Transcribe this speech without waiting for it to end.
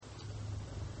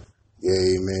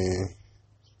Yeah, man.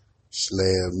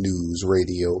 Slab News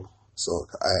Radio. So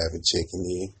I have been checking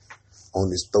in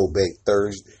on this Throwback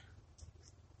Thursday.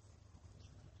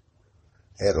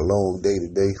 Had a long day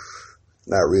today.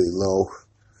 Not really long,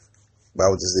 but I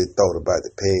was just in thought about the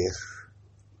past.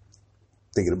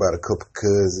 Thinking about a couple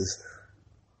cousins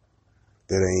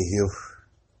that ain't here.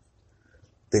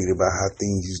 Thinking about how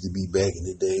things used to be back in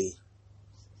the day.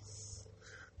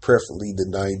 Preferably the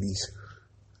 90s.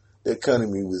 The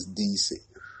economy was decent.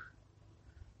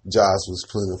 Jobs was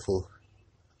plentiful.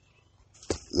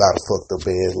 A lot of fucked up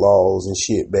ass laws and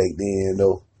shit back then,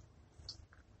 though.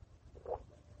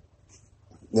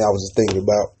 Now I was just thinking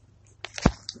about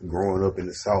growing up in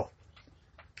the South,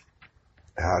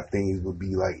 how things would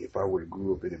be like if I would have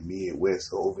grew up in the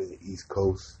Midwest or over in the East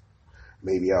Coast,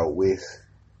 maybe out west.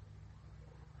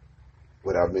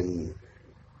 Would I've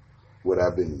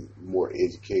been more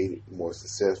educated, more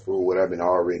successful? Would I've been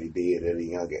already dead at a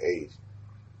younger age?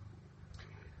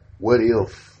 What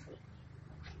if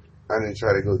I didn't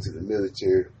try to go to the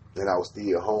military and I was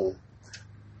still home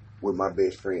with my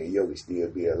best friend Yogi still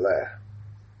be alive?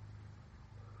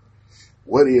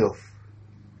 What if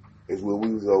is when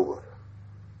we was over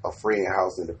a friend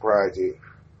house in the project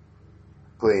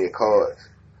playing cards?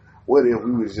 What if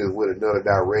we was just with another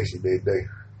direction that day?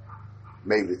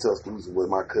 Maybe the Tuscaloosa with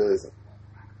my cousin.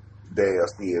 They'll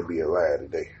still be alive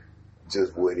today.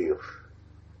 Just what if?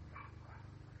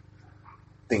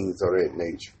 Things of that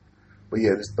nature. But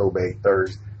yeah, this Throwback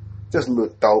Thursday. Just a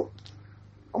little thought.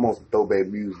 I'm on some throwback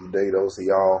music today though, so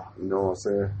y'all, you know what I'm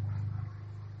saying?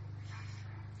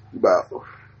 About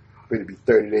going to be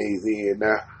 30 days in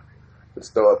now. Let's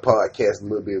start podcasting a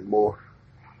little bit more.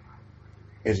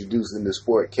 Introducing the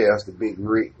Sportcaster, Big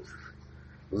Rick.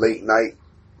 Late night,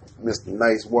 Mr.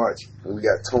 Nice Watch. And we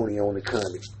got Tony on the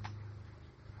coming.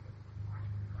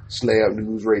 Slab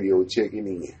News Radio checking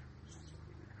in.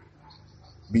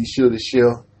 Be sure to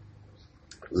share,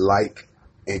 like,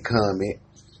 and comment